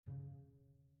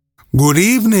Good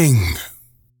evening.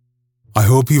 I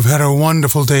hope you've had a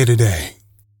wonderful day today.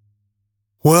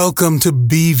 Welcome to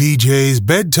BVJ's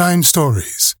Bedtime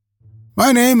Stories.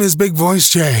 My name is Big Voice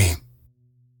Jay,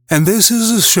 and this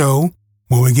is a show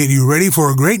where we get you ready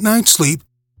for a great night's sleep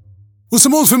with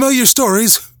some old familiar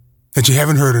stories that you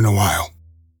haven't heard in a while.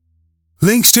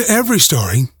 Links to every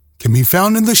story can be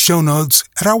found in the show notes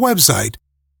at our website,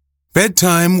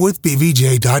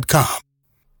 bedtimewithbvj.com.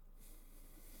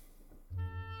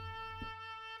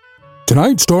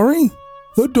 Tonight's story,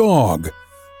 The Dog,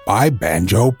 by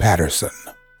Banjo Patterson.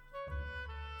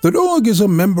 The dog is a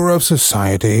member of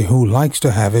society who likes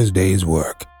to have his day's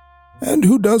work, and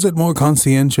who does it more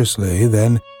conscientiously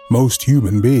than most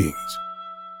human beings.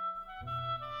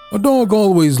 A dog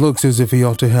always looks as if he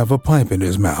ought to have a pipe in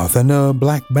his mouth and a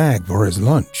black bag for his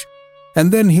lunch,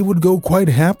 and then he would go quite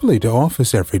happily to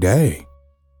office every day.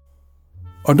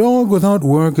 A dog without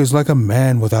work is like a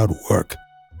man without work,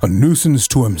 a nuisance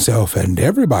to himself and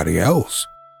everybody else.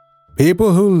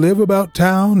 People who live about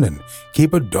town and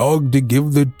keep a dog to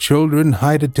give the children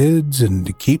hide-a-tids and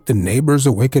to keep the neighbors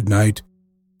awake at night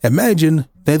imagine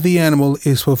that the animal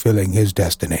is fulfilling his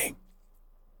destiny.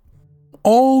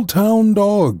 All town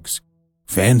dogs,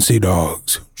 fancy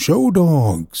dogs, show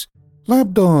dogs, lap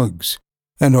dogs,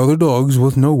 and other dogs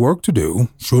with no work to do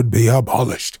should be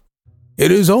abolished. It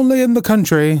is only in the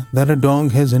country that a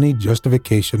dog has any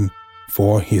justification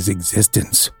for his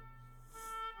existence.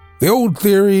 The old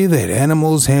theory that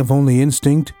animals have only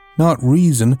instinct, not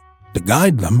reason, to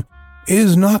guide them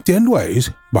is knocked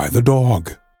endways by the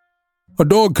dog. A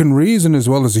dog can reason as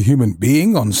well as a human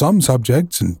being on some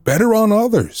subjects and better on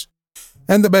others.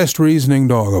 And the best reasoning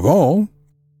dog of all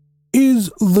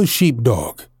is the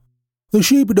sheepdog. The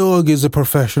sheepdog is a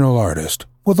professional artist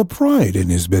with a pride in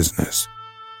his business.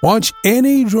 Watch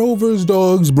any drover's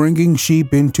dogs bringing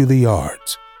sheep into the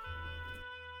yards.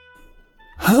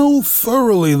 How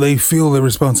thoroughly they feel their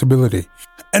responsibility,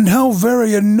 and how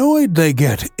very annoyed they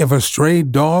get if a stray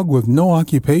dog with no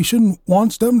occupation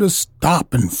wants them to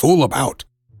stop and fool about.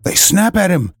 They snap at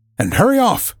him and hurry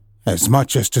off, as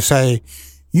much as to say,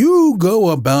 "You go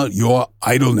about your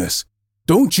idleness.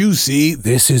 Don't you see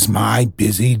this is my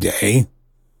busy day?"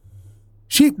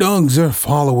 Sheepdogs are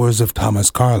followers of Thomas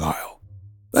Carlyle.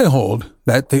 They hold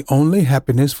that the only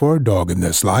happiness for a dog in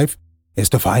this life is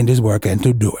to find his work and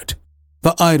to do it.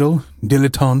 The idle,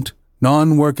 dilettante,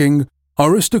 non-working,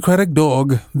 aristocratic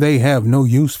dog they have no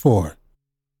use for.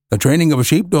 The training of a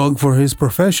sheepdog for his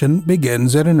profession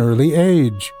begins at an early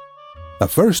age. The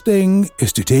first thing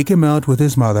is to take him out with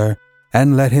his mother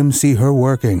and let him see her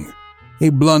working. He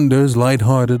blunders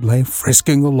light-heartedly,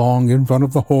 frisking along in front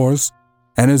of the horse,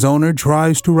 and his owner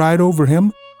tries to ride over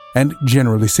him and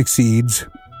generally succeeds.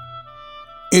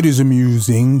 It is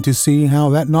amusing to see how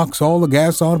that knocks all the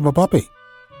gas out of a puppy.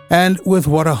 And with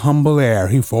what a humble air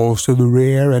he falls to the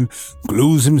rear and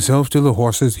glues himself to the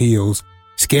horse's heels,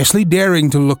 scarcely daring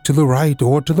to look to the right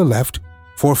or to the left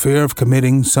for fear of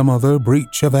committing some other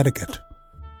breach of etiquette.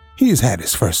 He has had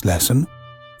his first lesson,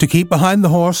 to keep behind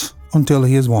the horse until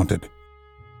he is wanted.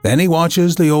 Then he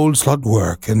watches the old slut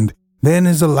work, and then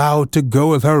is allowed to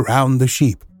go with her round the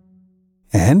sheep.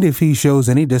 And if he shows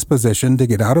any disposition to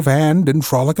get out of hand and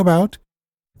frolic about,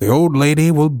 the old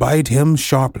lady will bite him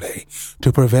sharply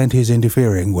to prevent his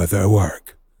interfering with her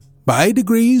work. By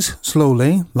degrees,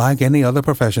 slowly, like any other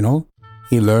professional,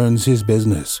 he learns his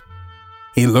business.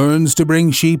 He learns to bring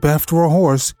sheep after a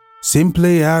horse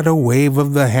simply at a wave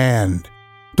of the hand,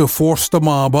 to force the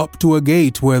mob up to a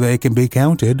gate where they can be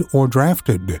counted or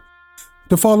drafted,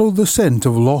 to follow the scent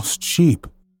of lost sheep,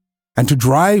 and to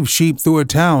drive sheep through a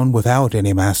town without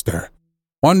any master.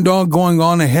 One dog going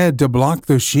on ahead to block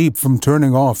the sheep from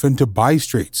turning off into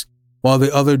by-streets, while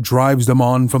the other drives them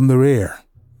on from the rear.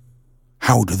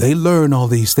 How do they learn all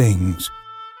these things?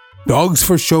 Dogs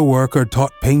for show work are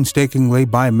taught painstakingly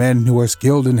by men who are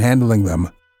skilled in handling them.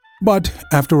 But,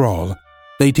 after all,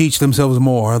 they teach themselves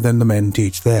more than the men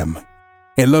teach them.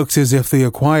 It looks as if the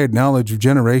acquired knowledge of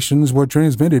generations were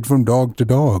transmitted from dog to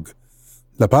dog.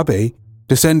 The puppy,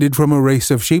 descended from a race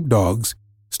of sheepdogs,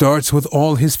 starts with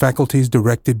all his faculties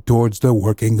directed towards the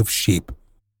working of sheep.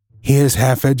 He is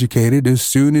half-educated as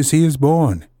soon as he is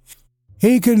born.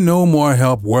 He can no more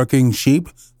help working sheep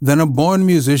than a born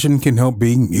musician can help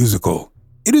being musical.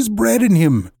 It is bred in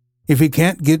him. If he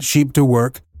can't get sheep to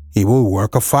work, he will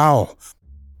work a fowl.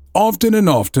 Often and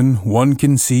often, one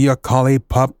can see a collie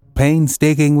pup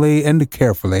painstakingly and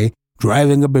carefully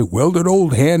driving a bewildered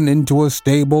old hen into a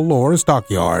stable or a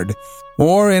stockyard,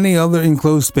 or any other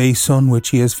enclosed space on which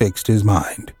he has fixed his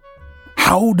mind.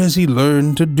 How does he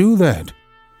learn to do that?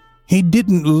 He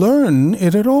didn't learn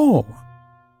it at all.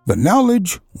 The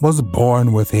knowledge was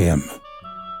born with him.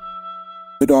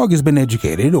 The dog has been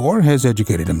educated or has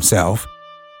educated himself.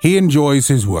 He enjoys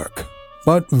his work,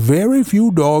 but very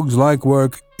few dogs like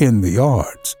work in the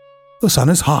yards. The sun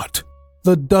is hot,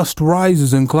 the dust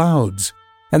rises in clouds,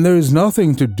 and there is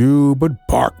nothing to do but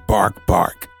bark, bark,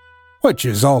 bark, which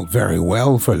is all very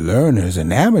well for learners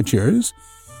and amateurs,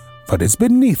 but it's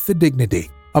beneath the dignity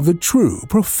of the true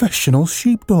professional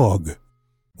sheepdog.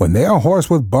 When they are hoarse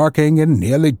with barking and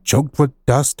nearly choked with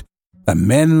dust, the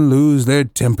men lose their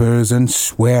tempers and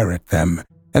swear at them,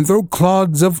 and throw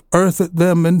clods of earth at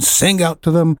them and sing out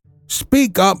to them,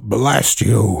 "Speak up, blast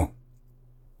you!"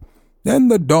 Then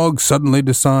the dogs suddenly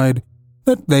decide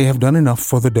that they have done enough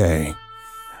for the day.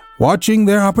 Watching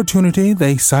their opportunity,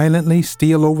 they silently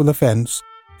steal over the fence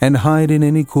and hide in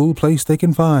any cool place they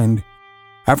can find.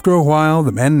 After a while,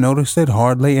 the men notice that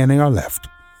hardly any are left,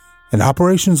 and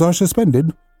operations are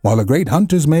suspended while a great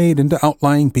hunt is made into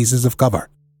outlying pieces of cover,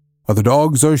 where the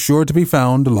dogs are sure to be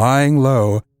found lying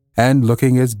low and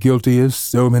looking as guilty as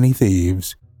so many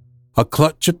thieves. A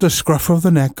clutch at the scruff of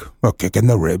the neck, a kick in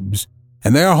the ribs,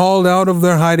 and they are hauled out of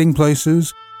their hiding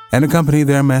places and accompany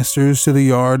their masters to the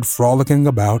yard, frolicking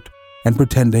about and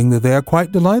pretending that they are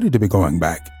quite delighted to be going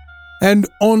back, and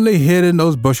only hid in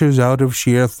those bushes out of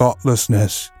sheer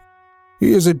thoughtlessness.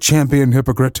 He is a champion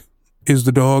hypocrite, is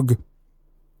the dog.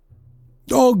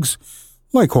 Dogs,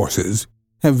 like horses,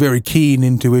 have very keen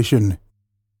intuition.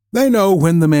 They know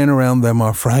when the men around them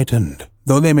are frightened,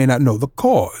 though they may not know the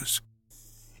cause.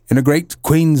 In a great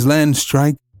Queensland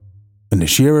strike, when the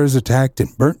shearers attacked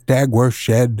and burnt Dagworth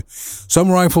shed,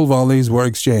 some rifle volleys were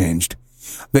exchanged.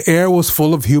 The air was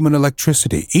full of human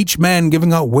electricity, each man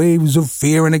giving out waves of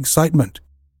fear and excitement.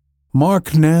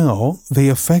 Mark now the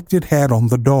effect it had on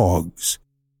the dogs.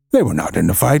 They were not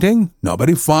into fighting,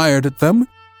 nobody fired at them,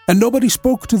 and nobody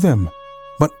spoke to them.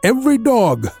 But every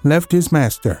dog left his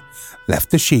master,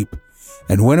 left the sheep,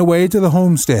 and went away to the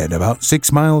homestead about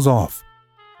 6 miles off.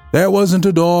 There wasn't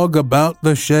a dog about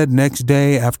the shed next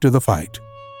day after the fight.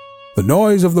 The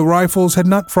noise of the rifles had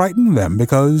not frightened them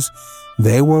because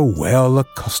they were well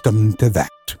accustomed to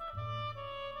that.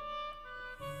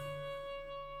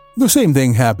 The same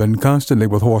thing happened constantly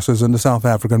with horses in the South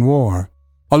African War.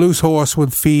 A loose horse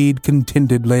would feed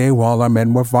contentedly while our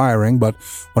men were firing, but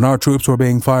when our troops were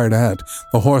being fired at,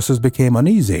 the horses became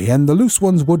uneasy and the loose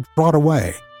ones would trot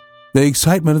away. The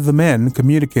excitement of the men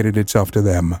communicated itself to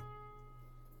them.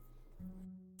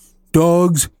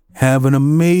 Dogs have an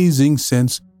amazing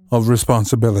sense of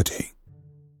responsibility.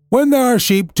 When there are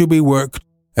sheep to be worked,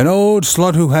 an old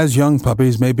slut who has young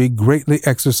puppies may be greatly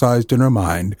exercised in her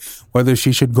mind whether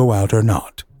she should go out or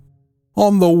not.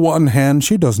 On the one hand,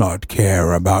 she does not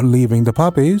care about leaving the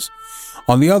puppies.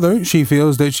 On the other, she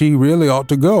feels that she really ought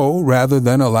to go rather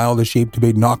than allow the sheep to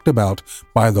be knocked about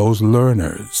by those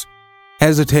learners.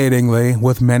 Hesitatingly,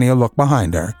 with many a look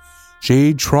behind her,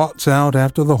 she trots out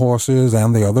after the horses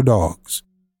and the other dogs.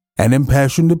 An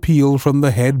impassioned appeal from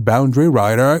the head boundary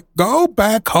rider, "Go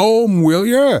back home, will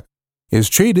you?" is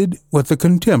treated with the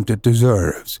contempt it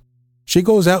deserves. She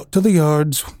goes out to the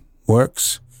yards,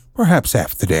 works perhaps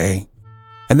half the day,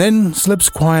 and then slips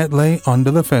quietly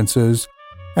under the fences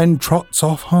and trots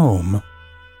off home,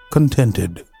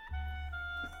 contented.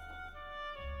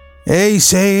 They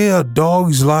say a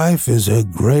dog's life is a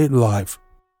great life.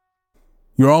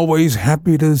 You're always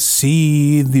happy to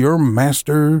see your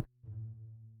master.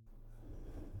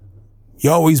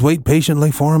 You always wait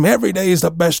patiently for him. Every day is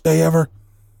the best day ever.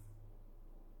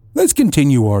 Let's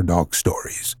continue our dog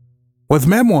stories with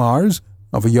Memoirs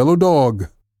of a Yellow Dog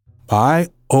by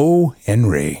O.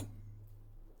 Henry.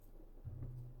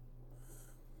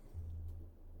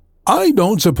 I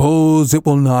don't suppose it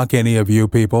will knock any of you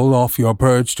people off your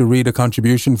perch to read a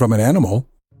contribution from an animal.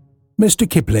 Mr.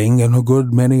 Kipling and a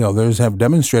good many others have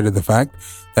demonstrated the fact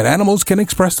that animals can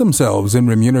express themselves in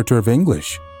remunerative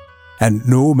English, and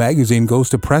no magazine goes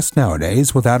to press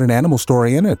nowadays without an animal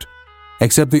story in it,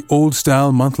 except the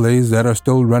old-style monthlies that are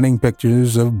still running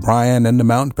pictures of Brian and the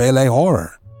Mount Pelée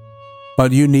horror.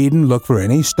 But you needn't look for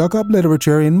any stuck-up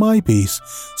literature in my piece,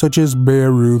 such as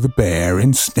Bearoo the bear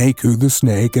and Snakehoo the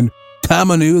snake and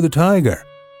Tamanoo the tiger.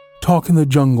 Talk in the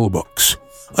Jungle books.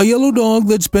 A yellow dog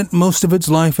that spent most of its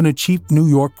life in a cheap New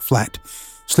York flat,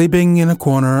 sleeping in a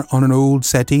corner on an old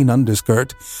sateen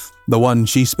underskirt, the one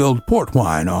she spilled port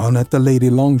wine on at the Lady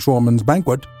Longshoreman's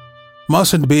banquet,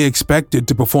 mustn't be expected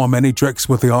to perform any tricks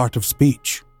with the art of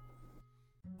speech.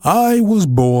 I was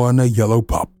born a yellow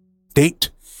pup. Date,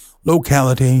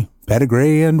 locality,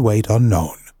 pedigree, and weight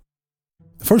unknown.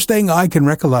 The first thing I can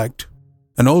recollect,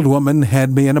 an old woman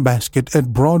had me in a basket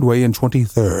at Broadway and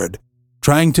 23rd,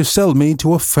 trying to sell me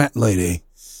to a fat lady.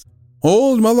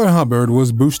 Old Mother Hubbard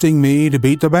was boosting me to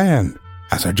beat the band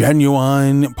as a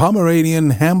genuine Pomeranian,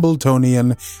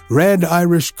 Hambletonian, Red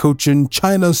Irish Cochin,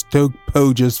 China Stoke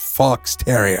Poges Fox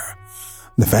Terrier.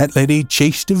 The fat lady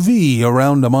chased a V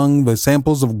around among the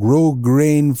samples of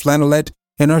grosgrain flannelette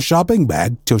in her shopping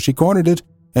bag till she cornered it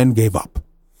and gave up.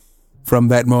 From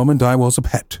that moment I was a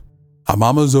pet, a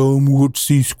mama's own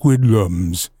wootsy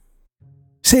squidlums.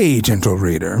 Say, gentle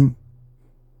reader,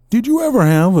 did you ever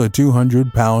have a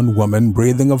 200-pound woman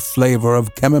breathing a flavor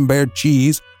of camembert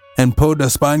cheese and pot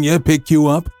d'Espagne pick you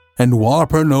up and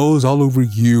wallop her nose all over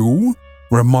you,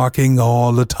 remarking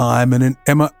all the time in an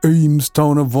Emma Eames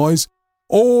tone of voice,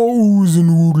 "Oh, oozin'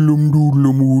 oodlum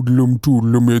doodlum oodlum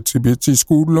toodlum itsy bitsy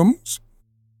scoodlums"?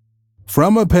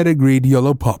 From a pedigreed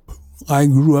yellow pup, I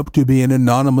grew up to be an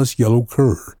anonymous yellow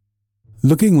cur,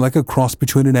 looking like a cross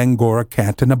between an Angora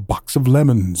cat and a box of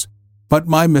lemons. But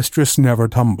my mistress never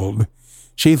tumbled.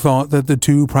 She thought that the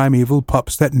 2 primeval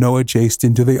pups that Noah chased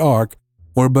into the ark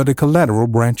were but a collateral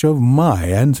branch of my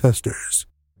ancestors.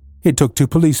 It took 2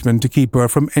 policemen to keep her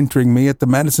from entering me at the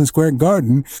Madison Square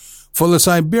Garden for the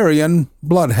Siberian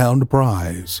Bloodhound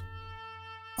Prize.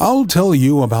 I'll tell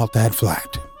you about that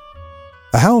flat.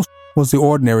 The house was the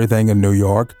ordinary thing in New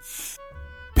York,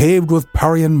 paved with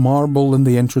Parian marble in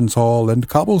the entrance hall and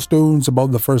cobblestones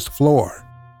above the first floor.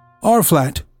 Our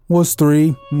flat was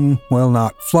 3,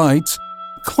 not flights,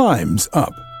 climbs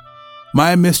up.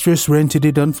 My mistress rented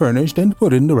it unfurnished and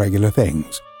put in the regular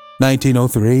things.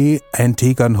 1903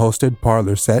 antique unhosted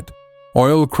parlor set,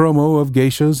 oil chromo of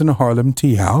geishas in a Harlem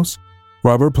tea house,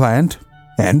 rubber plant,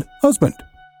 and husband.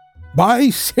 By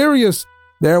serious,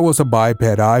 there was a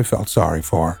biped I felt sorry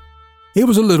for. He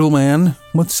was a little man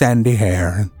with sandy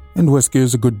hair and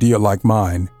whiskers a good deal like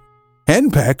mine.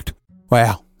 Henpecked,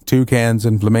 well, toucans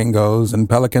and flamingos and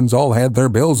pelicans all had their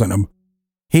bills in 'em.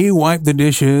 He wiped the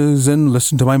dishes and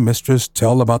listened to my mistress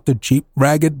tell about the cheap,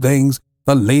 ragged things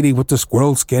the lady with the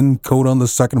squirrel skin coat on the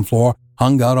second floor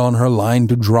hung out on her line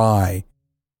to dry.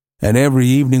 And every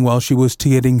evening while she was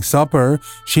getting supper,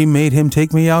 she made him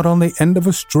take me out on the end of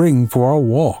a string for a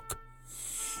walk.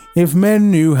 If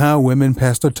men knew how women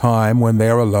pass the time when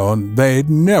they're alone, they'd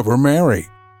never marry.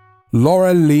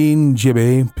 Laura lean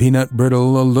jibby, peanut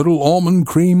brittle, a little almond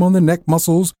cream on the neck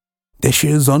muscles,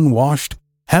 dishes unwashed,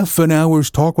 half an hour's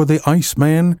talk with the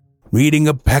Iceman, reading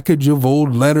a package of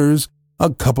old letters, a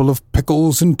couple of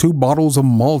pickles and 2 bottles of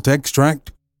malt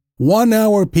extract, 1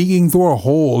 hour peeking through a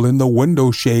hole in the window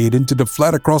shade into the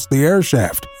flat across the air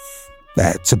shaft.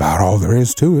 That's about all there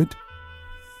is to it.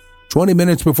 20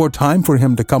 minutes before time for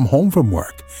him to come home from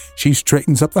work, she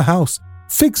straightens up the house,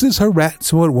 fixes her rat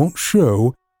so it won't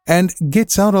show, and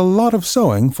gets out a lot of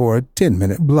sewing for a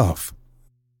 10-minute bluff.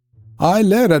 I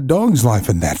led a dog's life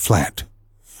in that flat.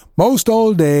 Most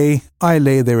all day, I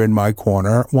lay there in my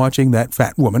corner watching that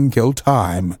fat woman kill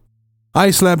time.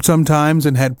 I slept sometimes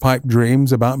and had pipe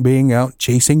dreams about being out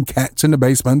chasing cats in the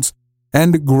basements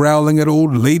and growling at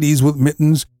old ladies with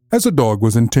mittens, as a dog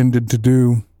was intended to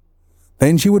do.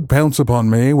 Then she would pounce upon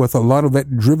me with a lot of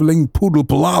that driveling poodle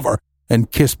palaver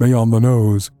and kiss me on the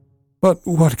nose. But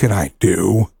what could I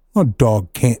do? A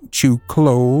dog can't chew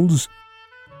clothes.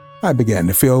 I began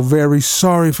to feel very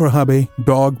sorry for hubby,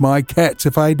 dog my cats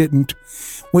if I didn't.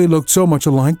 We looked so much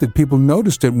alike that people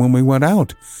noticed it when we went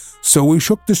out. So we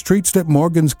shook the streets that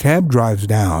Morgan's cab drives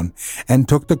down and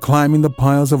took to climbing the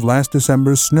piles of last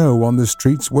December's snow on the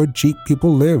streets where cheap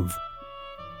people live.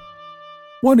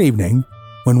 One evening,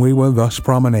 when we were thus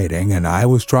promenading, and I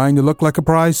was trying to look like a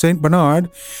prize St. Bernard,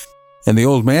 and the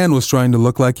old man was trying to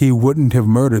look like he wouldn't have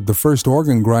murdered the first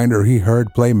organ grinder he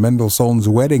heard play Mendelssohn's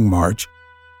Wedding March,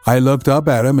 I looked up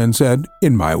at him and said,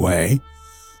 in my way,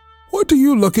 "What are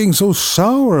you looking so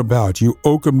sour about, you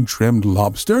oakum-trimmed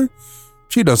lobster?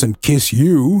 She doesn't kiss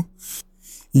you.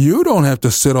 You don't have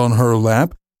to sit on her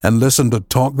lap and listen to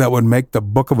talk that would make the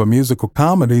book of a musical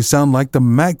comedy sound like the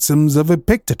maxims of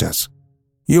Epictetus.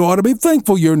 You ought to be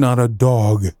thankful you're not a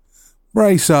dog.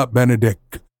 Brace up,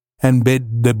 Benedict, and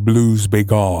bid the blues be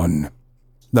gone."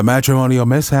 The matrimonial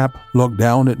mishap looked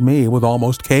down at me with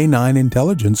almost canine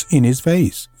intelligence in his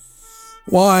face.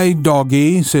 "Why,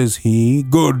 doggy," says he,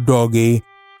 "good doggy,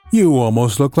 you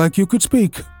almost look like you could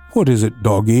speak. What is it,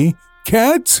 doggy?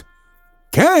 Cats?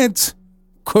 Cats?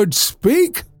 Could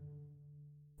speak?"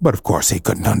 But of course he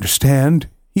couldn't understand.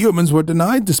 Humans were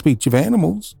denied the speech of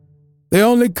animals. The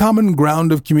only common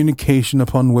ground of communication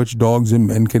upon which dogs and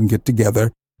men can get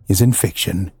together is in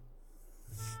fiction.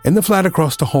 In the flat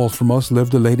across the hall from us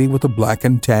lived a lady with a black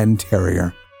and tan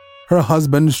terrier. Her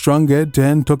husband strung it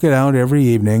and took it out every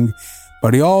evening,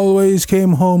 but he always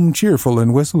came home cheerful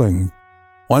and whistling.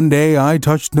 One day I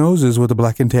touched noses with the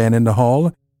black and tan in the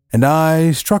hall, and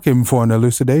I struck him for an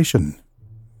elucidation.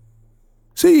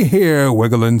 "See here,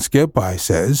 Wiggle and Skip," I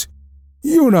says,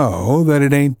 "you know that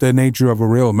it ain't the nature of a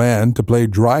real man to play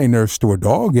dry nurse to a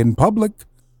dog in public.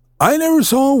 I never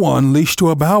saw one leashed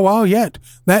to a Bow Wow yet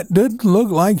that didn't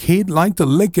look like he'd like to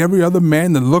lick every other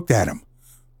man that looked at him.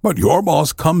 But your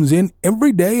boss comes in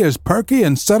every day as perky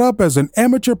and set up as an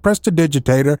amateur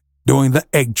prestidigitator doing the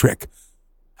egg trick.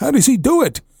 How does he do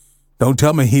it? Don't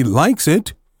tell me he likes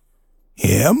it."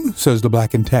 "Him?" says the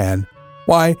Black and Tan.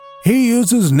 "Why, he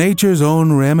uses nature's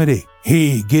own remedy.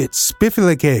 He gets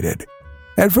spiffilicated.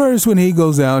 At first, when he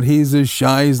goes out, he's as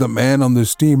shy as the man on the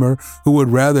steamer who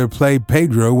would rather play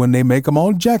Pedro when they make 'em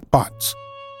all jackpots.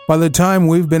 By the time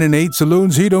we've been in 8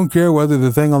 saloons, he don't care whether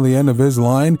the thing on the end of his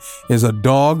line is a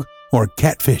dog or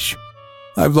catfish.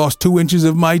 I've lost 2 inches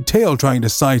of my tail trying to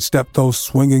sidestep those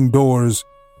swinging doors."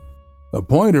 The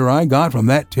pointer I got from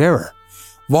that terror,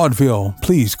 vaudeville,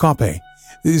 please copy,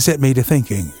 set me to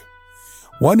thinking.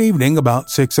 One evening about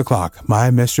 6 o'clock,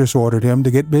 my mistress ordered him to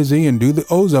get busy and do the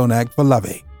ozone act for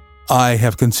Lovey. I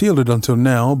have concealed it until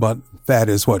now, but that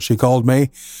is what she called me.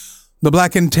 The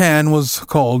Black and Tan was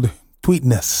called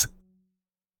Tweetness.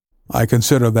 I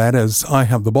consider that, as I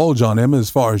have the bulge on him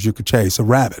as far as you could chase a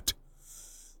rabbit.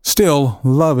 Still,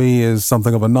 Lovey is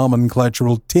something of a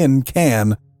nomenclatural tin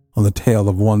can on the tail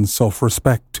of one's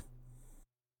self-respect.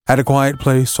 At a quiet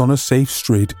place on a safe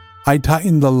street, I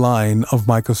tightened the line of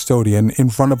my custodian in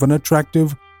front of an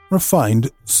attractive, refined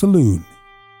saloon.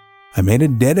 I made a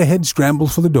dead-ahead scramble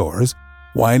for the doors,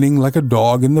 whining like a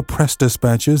dog in the press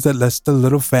dispatches that lets the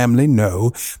little family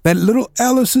know that little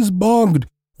Alice is bogged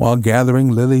while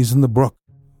gathering lilies in the brook.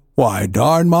 "Why,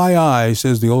 darn my eyes,"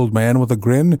 says the old man with a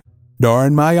grin.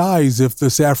 "Darn my eyes if the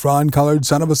saffron-colored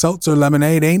son of a seltzer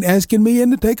lemonade ain't asking me in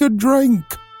to take a drink.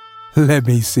 Let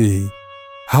me see.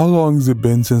 How long's it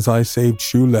been since I saved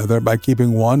shoe leather by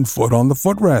keeping one foot on the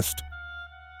footrest?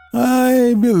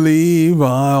 I believe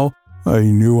I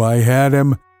knew I had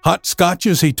him. Hot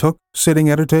scotches he took, sitting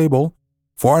at a table.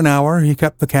 For an hour he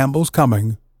kept the Campbells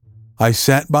coming. I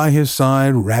sat by his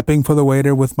side, rapping for the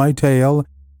waiter with my tail,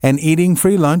 and eating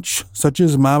free lunch, such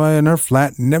as Mama in her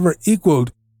flat never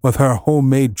equaled with her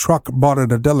homemade truck bought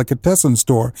at a delicatessen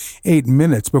store 8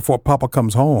 minutes before Papa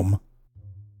comes home.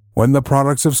 When the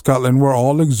products of Scotland were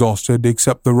all exhausted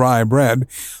except the rye bread,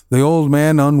 the old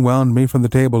man unwound me from the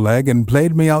table leg and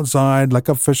played me outside like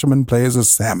a fisherman plays a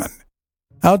salmon.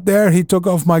 Out there he took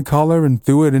off my collar and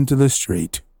threw it into the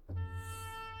street.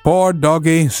 "Poor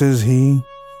doggy," says he.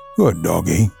 "Good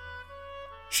doggy.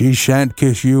 She shan't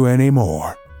kiss you any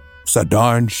more. It's a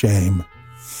darned shame.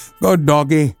 Good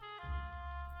doggy.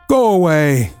 Go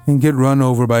away and get run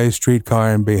over by a streetcar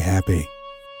and be happy."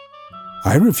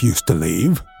 I refused to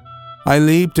leave. I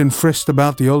leaped and frisked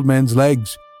about the old man's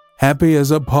legs, happy as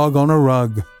a pug on a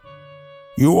rug.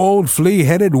 "You old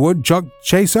flea-headed woodchuck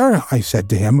chaser," I said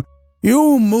to him.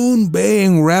 "You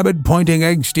moon-baying, rabbit-pointing,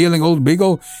 egg-stealing old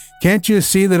beagle, can't you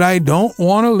see that I don't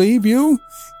want to leave you?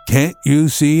 Can't you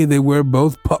see that we're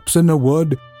both pups in the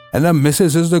wood, and the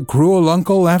missus is the cruel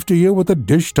uncle after you with the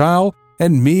dish towel,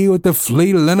 and me with the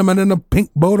flea liniment and a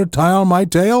pink bow to tie on my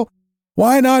tail?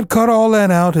 Why not cut all that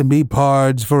out and be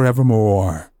pards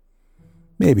forevermore?"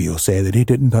 Maybe you'll say that he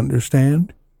didn't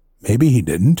understand. Maybe he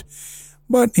didn't.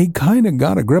 But he kind of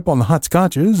got a grip on the hot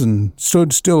scotches and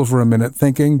stood still for a minute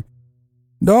thinking.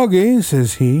 "Doggy,"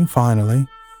 says he, finally,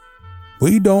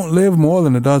 "we don't live more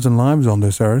than a dozen lives on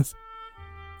this earth,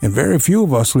 and very few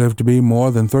of us live to be more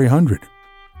than 300.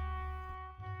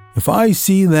 If I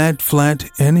see that flat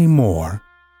any more,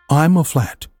 I'm a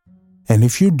flat, and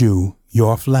if you do,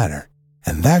 you're flatter,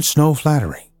 and that's no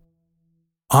flattery.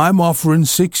 I'm offering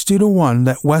 60 to 1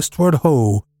 that Westward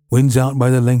Ho wins out by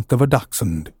the length of a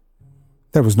dachshund."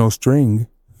 There was no string,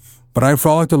 but I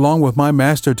frolicked along with my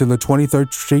master to the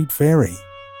 23rd Street Ferry,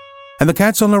 and the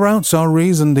cats on the route saw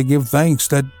reason to give thanks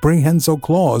that prehensile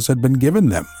claws had been given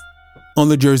them. On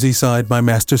the Jersey side, my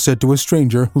master said to a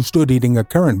stranger who stood eating a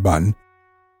currant bun,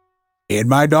 "In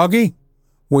my doggy,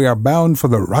 we are bound for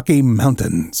the Rocky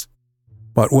Mountains."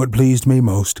 But what pleased me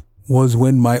most was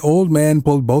when my old man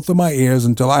pulled both of my ears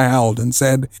until I howled and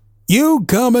said, "You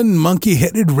common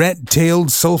monkey-headed,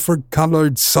 rat-tailed,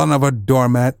 sulphur-colored son of a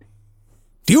doormat,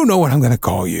 do you know what I'm going to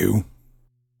call you?"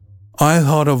 I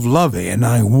thought of Lovey, and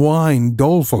I whined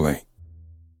dolefully.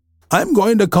 "I'm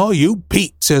going to call you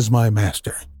Pete," says my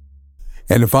master.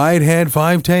 And if I'd had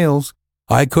 5 tails,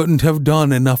 I couldn't have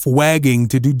done enough wagging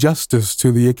to do justice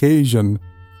to the occasion.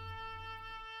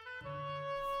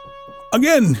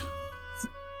 Again,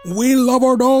 we love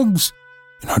our dogs,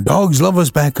 and our dogs love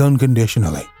us back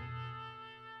unconditionally.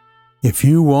 If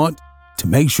you want to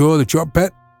make sure that your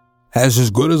pet has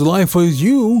as good as life as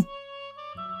you,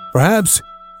 perhaps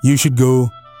you should go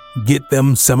get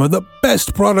them some of the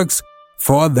best products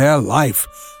for their life.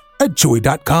 At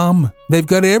Chewy.com, they've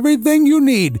got everything you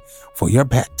need for your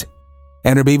pet.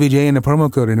 Enter BVJ in the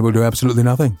promo code and it will do absolutely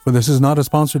nothing, for this is not a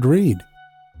sponsored read.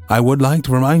 I would like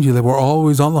to remind you that we're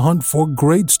always on the hunt for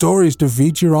great stories to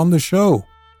feature on the show.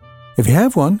 If you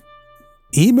have one,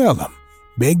 email them,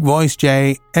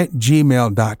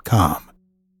 bigvoicej@gmail.com.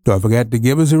 Don't forget to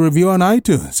give us a review on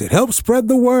iTunes. It helps spread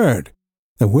the word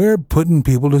that we're putting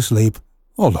people to sleep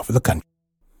all over the country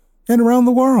and around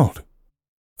the world.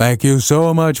 Thank you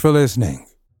so much for listening.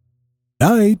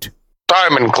 Night.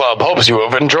 Diamond Club hopes you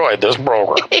have enjoyed this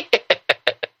program.